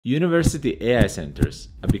University AI centers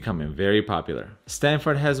are becoming very popular.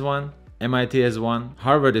 Stanford has one, MIT has one,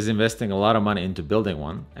 Harvard is investing a lot of money into building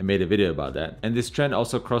one. I made a video about that. And this trend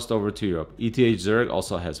also crossed over to Europe. ETH Zurich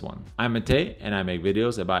also has one. I'm Matei and I make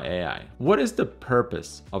videos about AI. What is the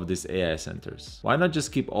purpose of these AI centers? Why not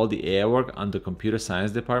just keep all the AI work under computer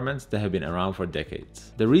science departments that have been around for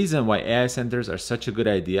decades? The reason why AI centers are such a good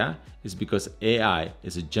idea is because AI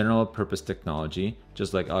is a general purpose technology,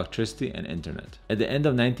 just like electricity and internet. At the end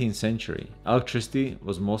of 19th century, electricity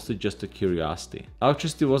was mostly just a curiosity.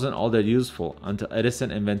 Electricity wasn't all that useful until Edison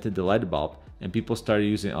invented the light bulb and people started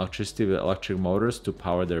using electricity with electric motors to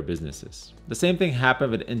power their businesses. The same thing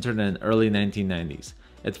happened with internet in the early 1990s.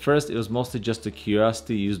 At first, it was mostly just a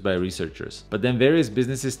curiosity used by researchers. But then various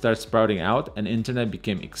businesses started sprouting out and internet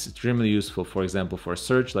became extremely useful, for example, for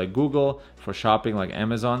search like Google, for shopping like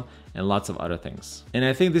Amazon, and lots of other things. And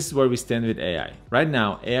I think this is where we stand with AI. Right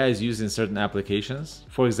now, AI is used in certain applications.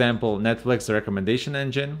 For example, Netflix recommendation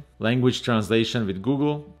engine, language translation with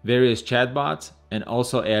Google, various chatbots, and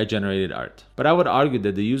also AI-generated art. But I would argue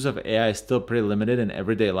that the use of AI is still pretty limited in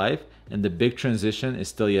everyday life, and the big transition is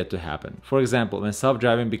still yet to happen. For example, when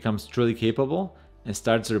self-driving becomes truly capable and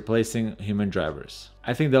starts replacing human drivers.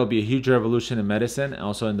 I think there will be a huge revolution in medicine and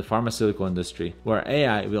also in the pharmaceutical industry, where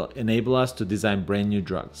AI will enable us to design brand new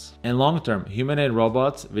drugs. And long-term, humanoid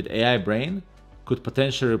robots with AI brain could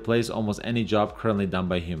potentially replace almost any job currently done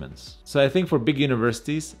by humans. So I think for big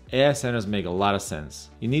universities, AI centers make a lot of sense.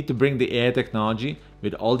 You need to bring the AI technology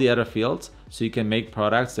with all the other fields so you can make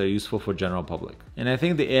products that are useful for general public. And I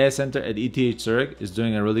think the AI center at ETH Zurich is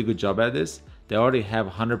doing a really good job at this. They already have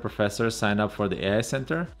 100 professors signed up for the AI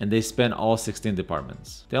center and they span all 16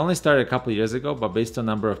 departments. They only started a couple years ago, but based on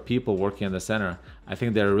the number of people working in the center, I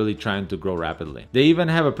think they're really trying to grow rapidly. They even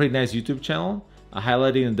have a pretty nice YouTube channel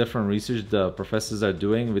highlighting the different research the professors are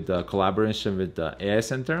doing with the collaboration with the AI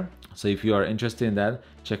center. So if you are interested in that,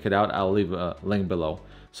 check it out. I'll leave a link below.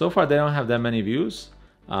 So far, they don't have that many views,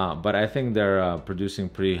 but I think they're producing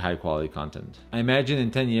pretty high quality content. I imagine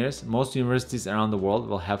in 10 years, most universities around the world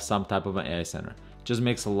will have some type of an AI center. Just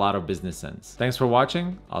makes a lot of business sense. Thanks for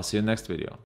watching. I'll see you in the next video.